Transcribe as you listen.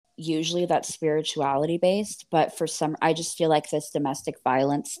usually that's spirituality based, but for some, I just feel like this domestic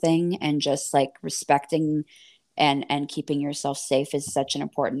violence thing and just like respecting and keeping yourself safe is such an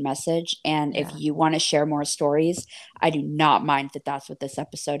important message. And if Yeah, you want to share more stories, I do not mind that that's what this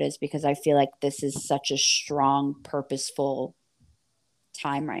episode is, because I feel like this is such a strong, purposeful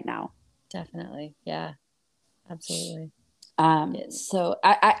time right now. definitely. Yeah, absolutely. So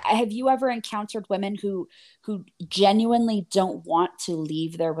have you ever encountered women who genuinely don't want to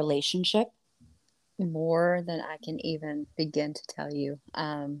leave their relationship? More than I can even begin to tell you,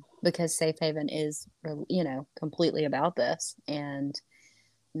 because Safe Haven is, completely about this, and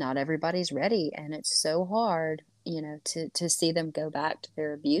not everybody's ready, and it's so hard, to see them go back to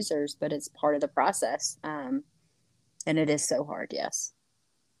their abusers, but it's part of the process, and it is so hard. Yes.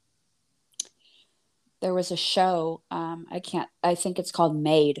 There was a show, I think it's called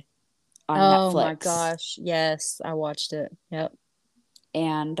Made on Oh my Netflix. gosh, yes, I watched it. Yep.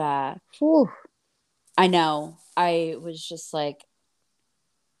 And Whew. I know I was just like,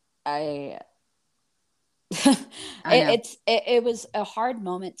 I I know. it was a hard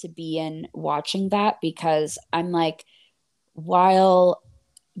moment to be in watching that, because I'm like, while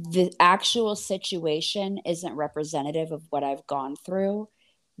the actual situation isn't representative of what I've gone through,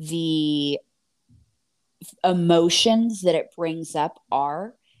 the emotions that it brings up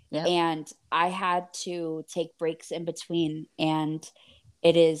are. Yep. And I had to take breaks in between. And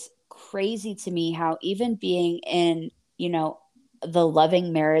it is crazy to me how, even being in, you know, the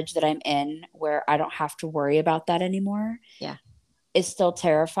loving marriage that I'm in, where I don't have to worry about that anymore, Yeah. is still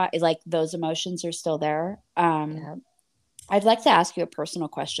terrifying. Like, those emotions are still there. Yeah. I'd like to ask you a personal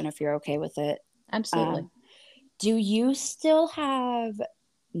question if you're okay with it. Absolutely. Um, do you still have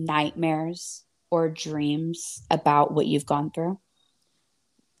nightmares or dreams about what you've gone through?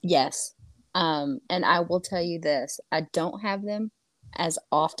 Yes. And I will tell you this, I don't have them as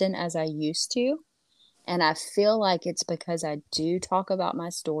often as I used to. And I feel like it's because I do talk about my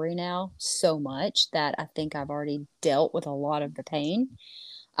story now so much that I think I've already dealt with a lot of the pain.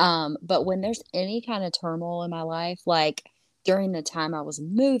 But when there's any kind of turmoil in my life, like during the time I was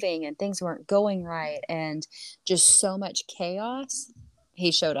moving and things weren't going right and just so much chaos,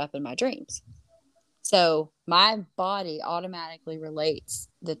 he showed up in my dreams. So my body automatically relates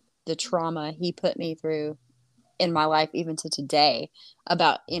the trauma he put me through in my life even to today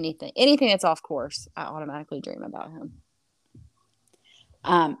about anything that's off course. I automatically dream about him.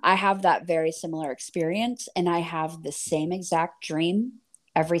 I have that very similar experience, and I have the same exact dream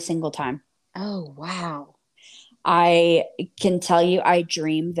every single time. Oh, wow. I can tell you, I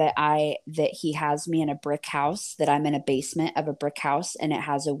dream that he has me in a brick house, that I'm in a basement of a brick house, and it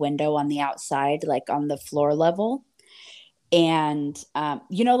has a window on the outside, like on the floor level. And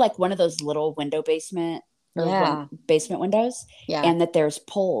like one of those little window basement, or one Yeah. basement windows, Yeah. and that there's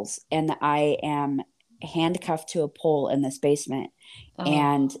poles, and that I am handcuffed to a pole in this basement,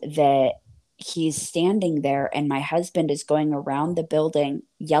 and Oh. that he's standing there, and my husband is going around the building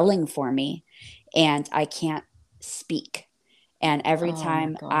yelling for me, and I can't speak. And every Oh my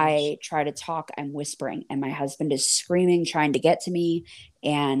time gosh. I try to talk, I'm whispering, and my husband is screaming, trying to get to me.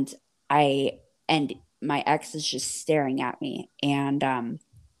 And I, and my ex is just staring at me. And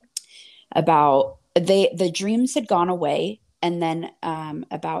the dreams had gone away. And then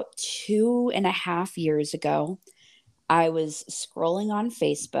about 2.5 years ago, I was scrolling on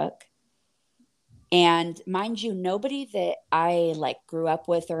Facebook, and mind you, nobody that I like grew up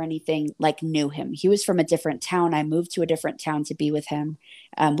with or anything like knew him. He was from a different town. I moved to a different town to be with him.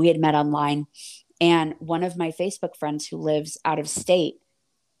 We had met online, and one of my Facebook friends who lives out of state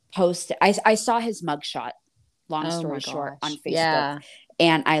posted. I saw his mugshot. Long Oh story my short, on gosh. Facebook, Yeah.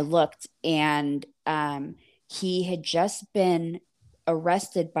 and I looked, and he had just been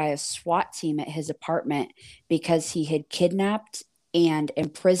arrested by a SWAT team at his apartment because he had kidnapped and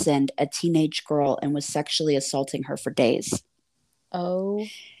imprisoned a teenage girl and was sexually assaulting her for days. Oh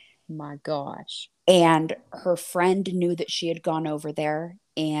my gosh. And her friend knew that she had gone over there.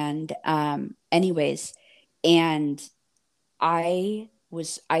 And, anyways, and I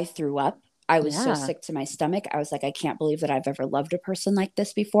threw up. I was so Yeah. sick to my stomach. I was like, I can't believe that I've ever loved a person like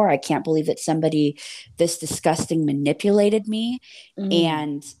this before. I can't believe that somebody this disgusting manipulated me. Mm.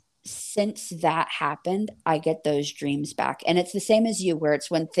 And since that happened, I get those dreams back. And it's the same as you, where it's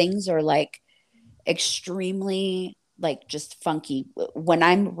when things are like extremely, like, just funky. When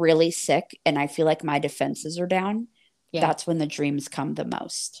I'm really sick and I feel like my defenses are down, Yeah. that's when the dreams come the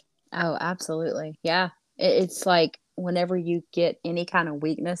most. Oh, absolutely. Yeah. It's like whenever you get any kind of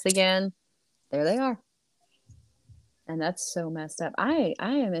weakness again, there they are. And that's so messed up. I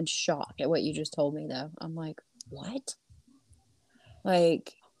am in shock at what you just told me though. I'm like, what?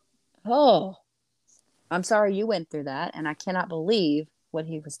 Like, Oh, I'm sorry you went through that, and I cannot believe what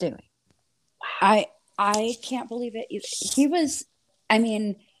he was doing. I I can't believe it. He was, I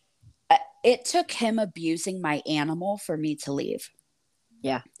mean, it took him abusing my animal for me to leave.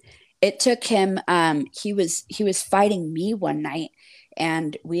 Yeah. It took him he was fighting me one night,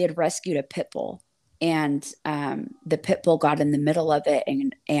 and we had rescued a pit bull, and the pit bull got in the middle of it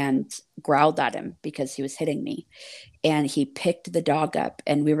and growled at him because he was hitting me, and he picked the dog up,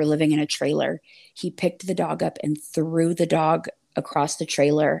 and we were living in a trailer. He picked the dog up and threw the dog across the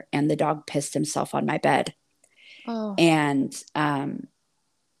trailer, and the dog pissed himself on my bed. Oh, And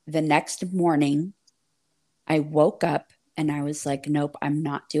the next morning I woke up and I was like, nope, I'm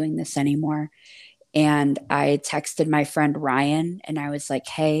not doing this anymore. And I texted my friend Ryan and I was like,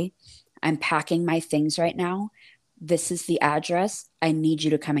 hey, I'm packing my things right now. This is the address. I need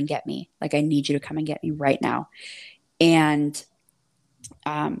you to come and get me. Like, I need you to come and get me right now. And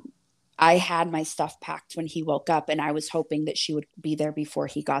um, I had my stuff packed when he woke up, and I was hoping that she would be there before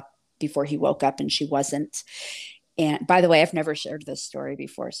he woke up, and she wasn't. And by the way, I've never shared this story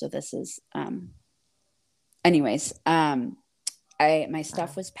before, so this is anyways, I my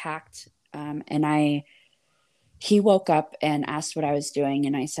stuff wow. was packed, and I he woke up and asked what I was doing,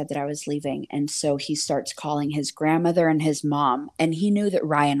 and I said that I was leaving. And so he starts calling his grandmother and his mom, and he knew that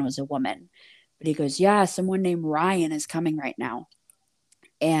Ryan was a woman, but he goes, yeah, someone named Ryan is coming right now.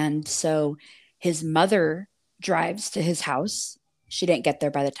 And so his mother drives to his house. She didn't get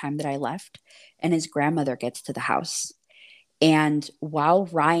there by the time that I left, and his grandmother gets to the house. And while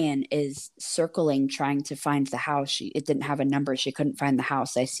Ryan is circling, trying to find the house, it didn't have a number. She couldn't find the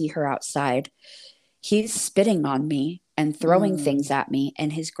house. I see her outside. He's spitting on me and throwing Mm. things at me.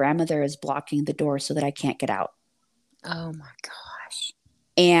 And his grandmother is blocking the door so that I can't get out. Oh my gosh.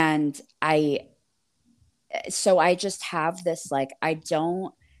 And so I just have this, like, I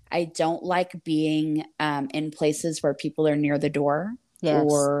don't like being in places where people are near the door, Yes.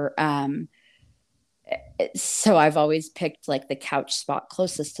 or so I've always picked like the couch spot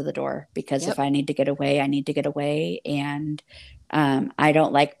closest to the door, because if Yep. I need to get away, I need to get away. And I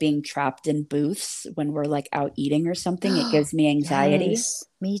don't like being trapped in booths when we're like out eating or something. It gives me anxiety. Yes.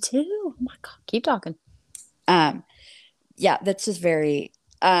 Me too. Oh my God. Keep talking. Um, yeah, that's just very.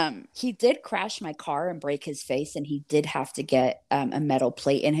 He did crash my car and break his face, and he did have to get a metal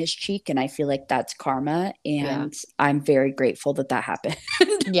plate in his cheek. And I feel like that's karma. Yeah. And I'm very grateful that that happened.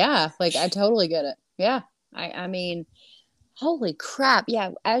 Yeah. Like I totally get it. Yeah. I mean, holy crap.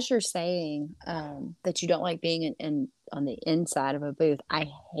 Yeah. As you're saying, that you don't like being in on the inside of a booth, I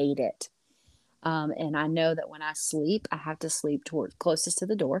hate it. And I know that when I sleep, I have to sleep towards closest to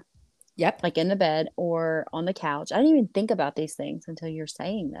the door, Yep. like in the bed or on the couch. I didn't even think about these things until you're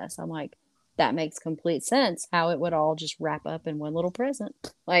saying this. I'm like, that makes complete sense how it would all just wrap up in one little present.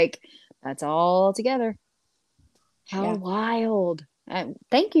 Like, that's all together. How Yeah. wild.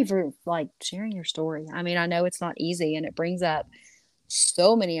 Thank you for like sharing your story. I mean, I know it's not easy and it brings up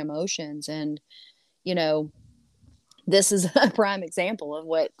so many emotions. And, you know, this is a prime example of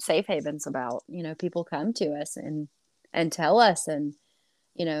what Safe Haven's about. You know, people come to us and tell us, and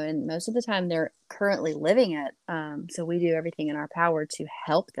you know, and most of the time they're currently living it. So we do everything in our power to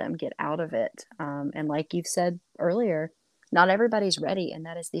help them get out of it. And like you've said earlier, not everybody's ready, and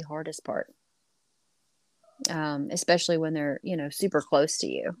that is the hardest part. Especially when they're, you know, super close to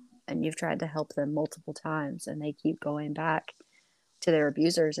you and you've tried to help them multiple times and they keep going back to their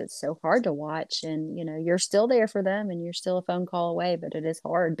abusers. It's so hard to watch, and you know, you're still there for them and you're still a phone call away, but it is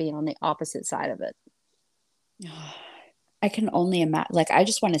hard being on the opposite side of it. I can only imagine. Like, I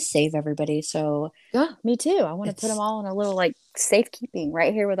just want to save everybody. So Yeah, me too. I want to put them it's, all in a little like safekeeping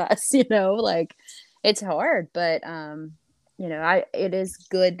right here with us, you know, like it's hard, but you know, I it is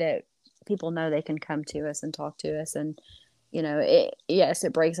good that people know they can come to us and talk to us. And you know, it yes,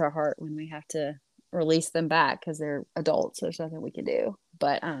 it breaks our heart when we have to release them back because they're adults. There's nothing we can do.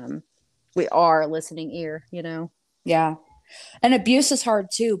 But we are a listening ear, you know. yeah. And abuse is hard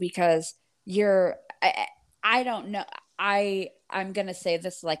too, because you're, I don't know. I'm going to say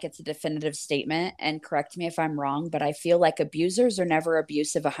this like it's a definitive statement, and correct me if I'm wrong, but I feel like abusers are never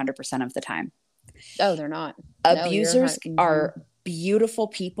abusive 100% of the time. Oh, they're not. No, Abusers mm-hmm. are beautiful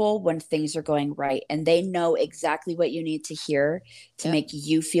people when things are going right, and they know exactly what you need to hear to Yep. make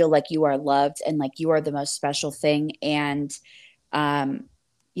you feel like you are loved and like you are the most special thing. And um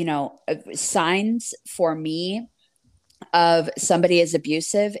signs for me of somebody is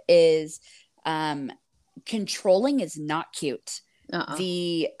abusive is um controlling is not cute. Uh-uh.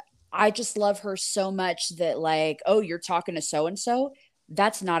 The I just love her so much that, like, oh, you're talking to so and so,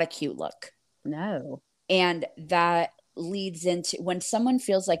 that's not a cute look. No. And that leads into when someone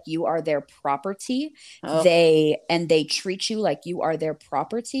feels like you are their property, Oh, they treat you like you are their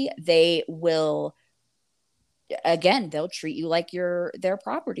property, they will, again, they'll treat you like you're their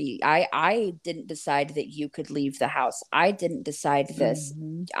property. I didn't decide that you could leave the house. I didn't decide this.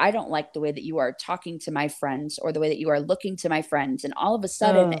 hmm. I don't like the way that you are talking to my friends or the way that you are looking to my friends. And all of a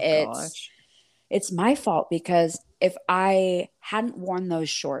sudden Oh gosh. it's my fault because if I hadn't worn those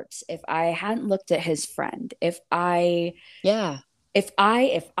shorts, if I hadn't looked at his friend, Yeah. if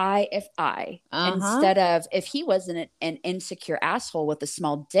I, Uh-huh. instead of if he wasn't an insecure asshole with a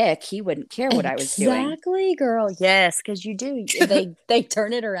small dick, he wouldn't care what I was doing. Exactly, girl. Yes, because you do. They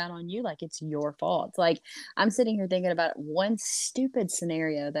turn it around on you like it's your fault. It's like I'm sitting here thinking about one stupid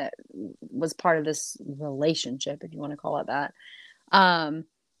scenario that was part of this relationship, if you want to call it that. Um,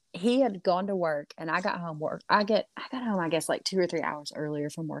 he had gone to work and I got home work. I got home, I guess, like 2 or 3 hours earlier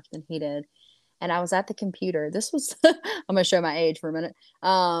from work than he did. And I was at the computer. This was I'm gonna show my age for a minute.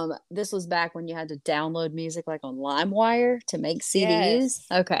 This was back when you had to download music like on LimeWire to make CDs. Yes.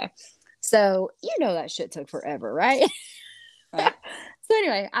 Okay. So you know that shit took forever, right? Right. So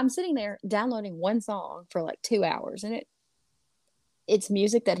anyway, I'm sitting there downloading one song for like 2 hours, and it's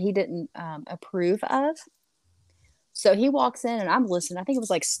music that he didn't approve of. So he walks in and I'm listening. I think it was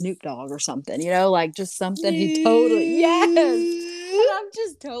like Snoop Dogg or something, like just something he totally, yes. And I'm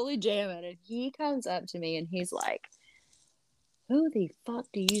just totally jamming. And he comes up to me and he's like, who the fuck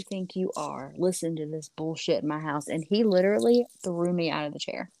do you think you are? Listen to this bullshit in my house. And he literally threw me out of the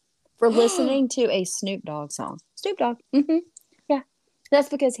chair for listening to a Snoop Dogg song. Snoop Dogg. Yeah. That's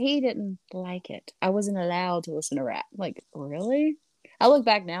because he didn't like it. I wasn't allowed to listen to rap. Like, really? I look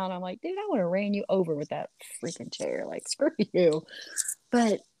back now and I'm like, dude, I would have ran you over with that freaking chair. Like, screw you.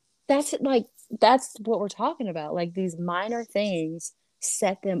 But that's what we're talking about. Like, these minor things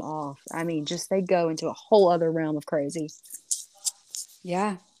set them off. I mean, just they go into a whole other realm of crazy.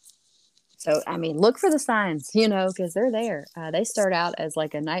 Yeah. So, I mean, look for the signs, because they're there. They start out as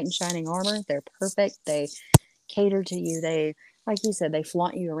like a knight in shining armor. They're perfect. They cater to you. They, like you said, they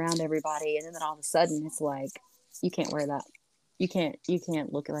flaunt you around everybody. And then all of a sudden it's like, you can't wear that. You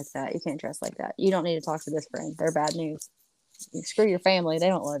can't look like that. You can't dress like that. You don't need to talk to this friend. They're bad news. Screw your family. They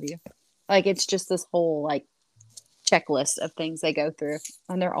don't love you. Like, it's just this whole like checklist of things they go through,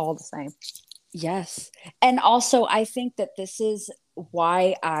 and they're all the same. Yes. And also, I think that this is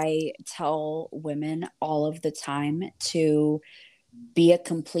why I tell women all of the time to be a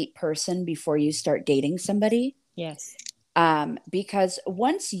complete person before you start dating somebody. Yes. Because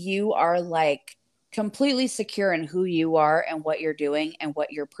once you are like completely secure in who you are and what you're doing and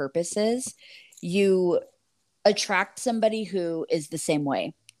what your purpose is, you attract somebody who is the same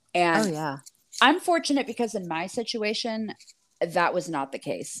way. Oh And yeah. I'm fortunate because in my situation, that was not the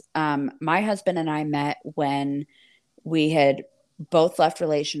case. My husband and I met when we had both left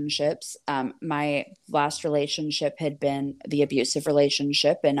relationships. My last relationship had been the abusive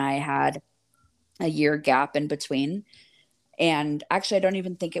relationship, and I had a year gap in between. And actually, I don't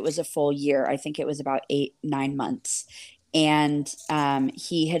even think it was a full year. I think it was about 8, 9 months. And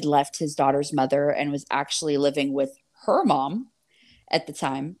he had left his daughter's mother and was actually living with her mom at the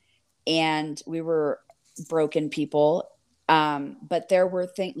time. And we were broken people. But there were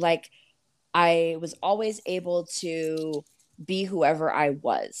things like I was always able to be whoever I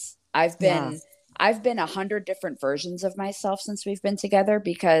was. Yeah. I've been 100 different versions of myself since we've been together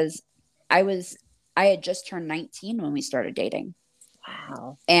because I was I had just turned 19 when we started dating.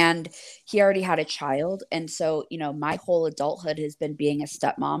 Wow. And he already had a child. And so, my whole adulthood has been being a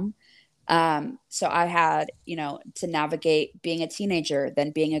stepmom. So I had, to navigate being a teenager,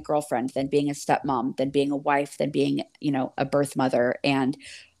 then being a girlfriend, then being a stepmom, then being a wife, then being, a birth mother, and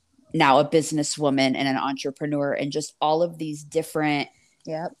now a businesswoman and an entrepreneur, and just all of these different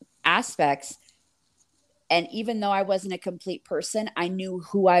Yep. aspects. And even though I wasn't a complete person, I knew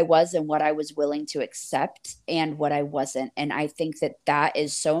who I was and what I was willing to accept and what I wasn't. And I think that that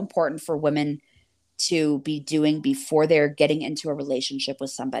is so important for women to be doing before they're getting into a relationship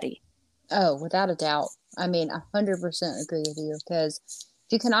with somebody. Oh, without a doubt. I mean, 100% agree with you, because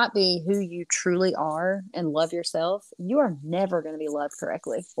if you cannot be who you truly are and love yourself, you are never going to be loved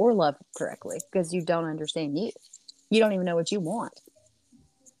correctly or loved correctly because you don't understand you. You don't even know what you want.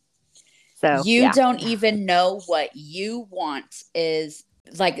 So, You yeah. don't even know what you want is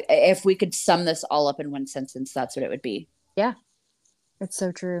like, if we could sum this all up in one sentence, that's what it would be. Yeah, it's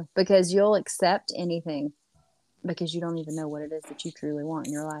so true because you'll accept anything because you don't even know what it is that you truly want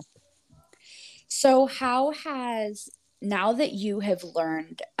in your life. So, how has now that you have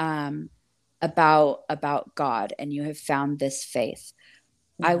learned about God and you have found this faith,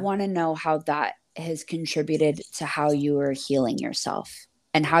 I Yeah. want to know how that has contributed to how you are healing yourself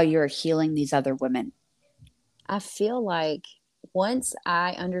and how you're healing these other women? I feel like once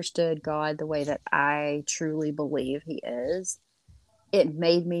I understood God the way that I truly believe He is, it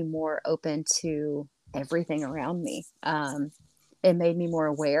made me more open to everything around me. It made me more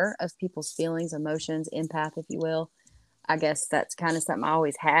aware of people's feelings, emotions, empath, if you will. I guess that's kind of something I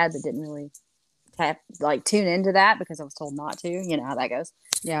always had, but didn't really tune into that because I was told not to. You know how that goes.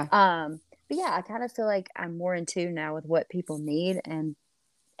 Yeah. But yeah, I kind of feel like I'm more in tune now with what people need, and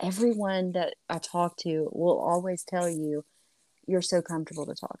everyone that I talk to will always tell you you're so comfortable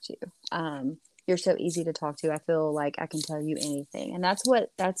to talk to. You're so easy to talk to. I feel like I can tell you anything, and I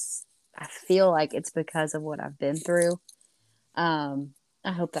feel like it's because of what I've been through. I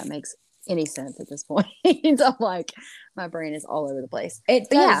hope that makes any sense at this point. I'm like, my brain is all over the place. It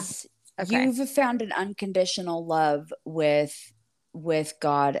But yeah, does. okay. You've found an unconditional love with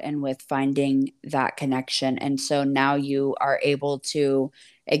God and with finding that connection. And so now you are able to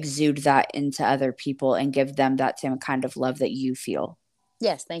exude that into other people and give them that same kind of love that you feel.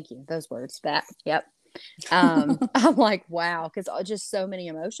 Yes, thank you. Those words. That. Yep. I'm like, wow, because just so many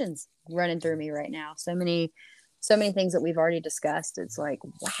emotions running through me right now. So many things that we've already discussed. It's like,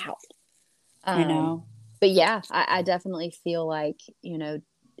 wow. I Um, know. but yeah, I definitely feel like,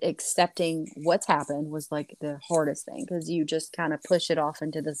 accepting what's happened was like the hardest thing because you just kind of push it off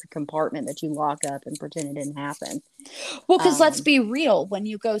into this compartment that you lock up and pretend it didn't happen. Well, because let's Um, be real, when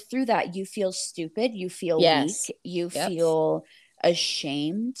you go through that, you feel stupid, you feel yes. weak, you Yep. feel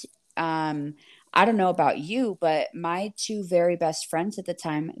ashamed. Um, I don't know about you, but my two very best friends at the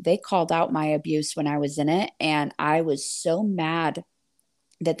time, they called out my abuse when I was in it, and I was so mad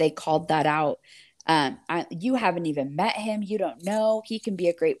that they called that out. You haven't even met him, you don't know. He can be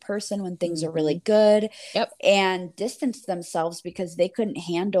a great person when things are Mm-hmm. really good, Yep. and distanced themselves because they couldn't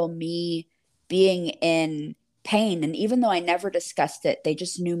handle me being in pain. And even though I never discussed it, they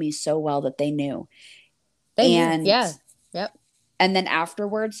just knew me so well that they knew. They knew. And Yeah. Yep. then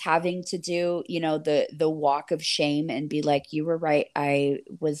afterwards having to do, the walk of shame and be like, you were right, I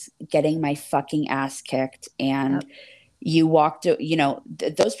was getting my fucking ass kicked. And Yep. you walked,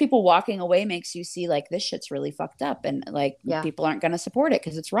 those people walking away makes you see like this shit's really fucked up, and like Yeah. people aren't going to support it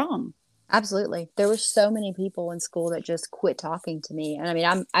because it's wrong. Absolutely. There were so many people in school that just quit talking to me. And I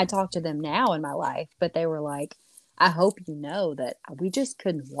mean, I talk to them now in my life, but they were like, I hope you know that we just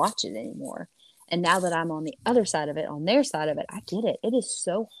couldn't watch it anymore. And now that I'm on the other side of it, on their side of it, I get it. It is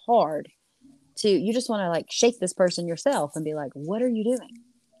so hard you just want to like shake this person yourself and be like, what are you doing?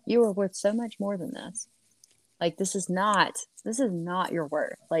 You are worth so much more than this. Like, this is not your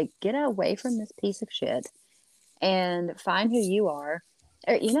worth. Like, get away from this piece of shit and find who you are.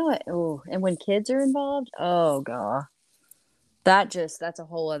 Or, you know what? Oh, and when kids are involved, oh god, that's a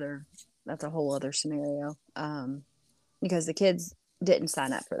whole other scenario. Because the kids didn't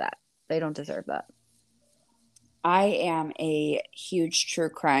sign up for that. They don't deserve that. I am a huge true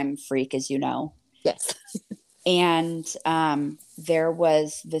crime freak, as you know. Yes. And there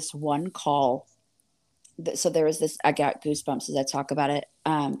was this one call. So there was this, I got goosebumps as I talk about it,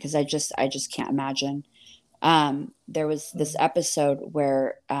 because I just can't imagine. There was this episode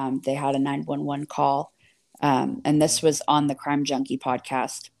where they had a 911 call, and this was on the Crime Junkie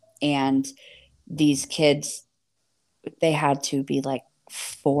podcast. And these kids, they had to be like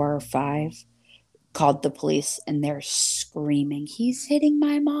 4 or 5, called the police, and they're screaming, he's hitting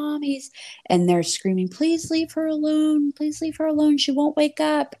my mom, and they're screaming, please leave her alone, please leave her alone, she won't wake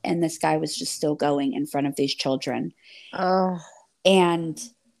up. And this guy was just still going in front of these children. Oh, And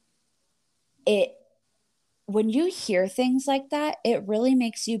it when you hear things like that, it really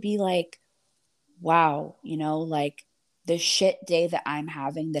makes you be like, wow, like the shit day that I'm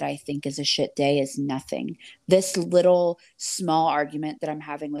having that I think is a shit day is nothing. This little small argument that I'm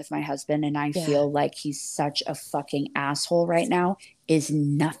having with my husband, and I yeah. feel like he's such a fucking asshole right now, is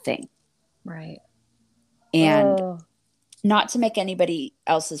nothing. Right. And Oh, not to make anybody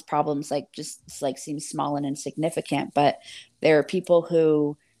else's problems like just like seem small and insignificant, but there are people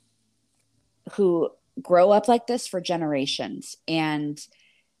who grow up like this for generations, and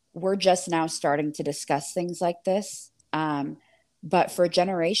we're just now starting to discuss things like this. But for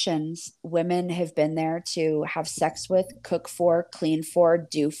generations, women have been there to have sex with, cook for, clean for,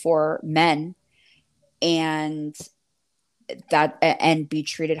 do for men, and and be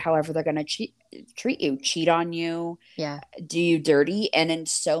treated however they're going to treat you, cheat on you, yeah. do you dirty. And in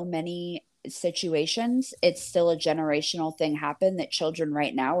so many situations, it's still a generational thing happen that children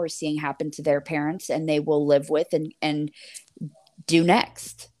right now are seeing happen to their parents, and they will live with and do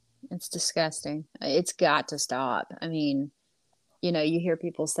next. It's disgusting. It's got to stop. I mean, you hear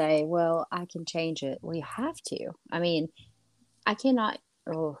people say, well, I can change it. Well, you have to. I mean, I cannot,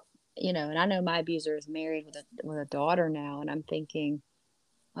 oh, and I know my abuser is married with a daughter now, and I'm thinking,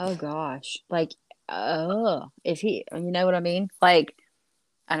 oh gosh, like, oh, if he, you know what I mean? Like,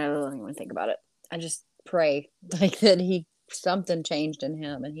 I don't even think about it. I just pray like that something changed in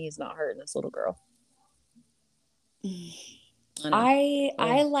him and he's not hurting this little girl. I know.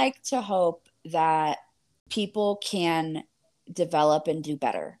 I Oh, like to hope that people can develop and do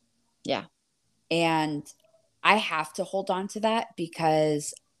better. yeah. And I have to hold on to that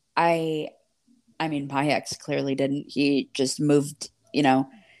because I I mean my ex clearly didn't. He just moved,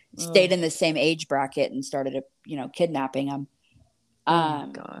 stayed Oh, in the same age bracket and started, kidnapping him. oh my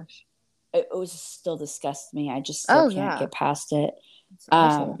Um gosh. it was still disgusts me. I just still Oh can't yeah. get past it. It's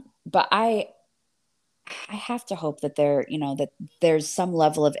awful. But I have to hope that that there's some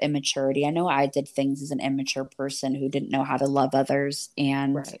level of immaturity. I know I did things as an immature person who didn't know how to love others.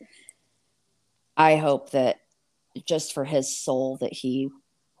 And Right. I hope that just for his soul that he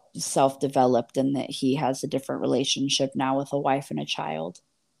self-developed and that he has a different relationship now with a wife and a child.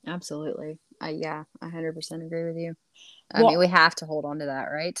 Absolutely. Yeah, I 100% agree with you. I mean, we Well, have to hold on to that,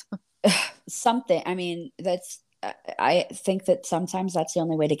 right? something, I mean, I think that sometimes that's the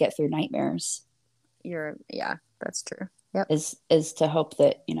only way to get through nightmares Yeah, that's true. Yep. is to hope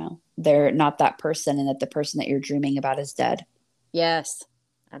that, they're not that person and that the person that you're dreaming about is dead. Yes,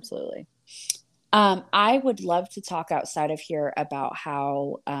 absolutely. I would love to talk outside of here about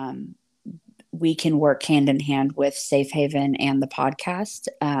how we can work hand in hand with Safe Haven and the podcast.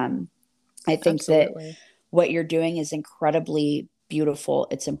 I think that Absolutely. what you're doing is incredibly beautiful.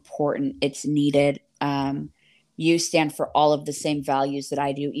 It's important. It's needed. You stand for all of the same values that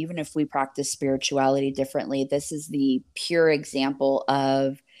I do, even if we practice spirituality differently. This is the pure example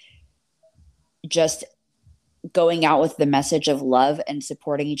of just going out with the message of love and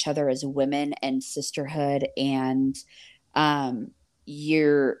supporting each other as women and sisterhood. And um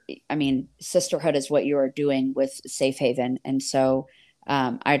you're I mean, sisterhood is what you are doing with Safe Haven. And so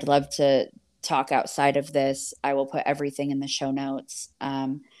I'd love to talk outside of this. I will put everything in the show notes.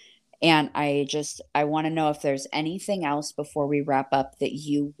 And I want to know if there's anything else before we wrap up that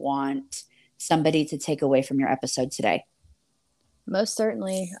you want somebody to take away from your episode today. Most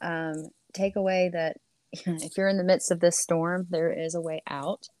certainly. Take away that if you're in the midst of this storm, there is a way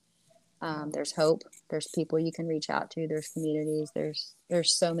out. There's hope. There's people you can reach out to. There's communities.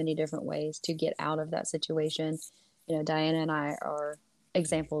 There's so many different ways to get out of that situation. Diana and I are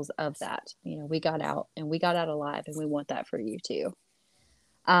examples of that. We got out and we got out alive, and we want that for you too.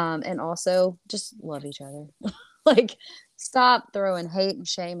 And also just love each other. Like, stop throwing hate and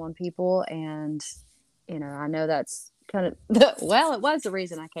shame on people. And I know that's kind of well, it was the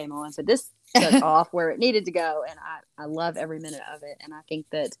reason I came on, but this took off where it needed to go, and I love every minute of it. And I think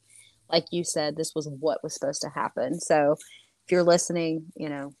that, like you said, this was what was supposed to happen. So if you're listening,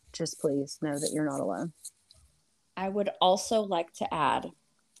 just please know that you're not alone. I would also like to add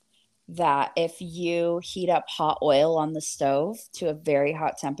that if you heat up hot oil on the stove to a very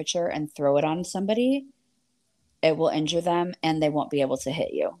hot temperature and throw it on somebody, it will injure them and they won't be able to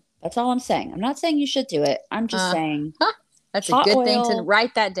hit you. That's all I'm saying. I'm not saying you should do it. I'm just saying That's a hot good thing to oil,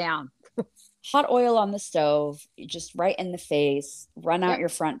 write that down. hot oil on the stove, just right in the face, run out Yep. your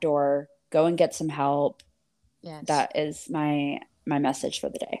front door, go and get some help. Yes. That is my message for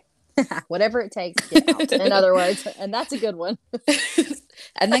the day. Whatever it takes, get out. In other words, and that's a good one.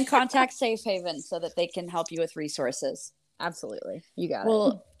 And then contact Safe Haven so that they can help you with resources. Absolutely. You got it.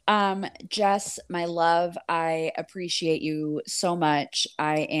 Well, Jess, my love, I appreciate you so much.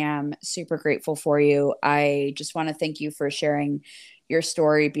 I am super grateful for you. I just want to thank you for sharing your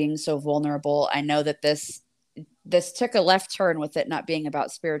story, being so vulnerable. I know that this took a left turn with it not being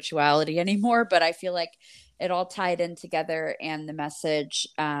about spirituality anymore, but I feel like it all tied in together, and the message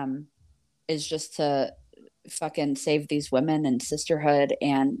is just to fucking save these women and sisterhood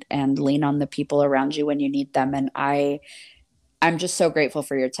and lean on the people around you when you need them. And I'm just so grateful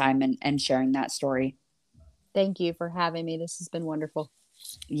for your time and sharing that story. Thank you for having me. This has been wonderful.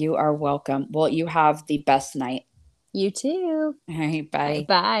 You are welcome. Well, you have the best night. You too. All right, bye.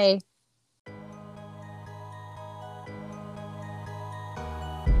 Bye.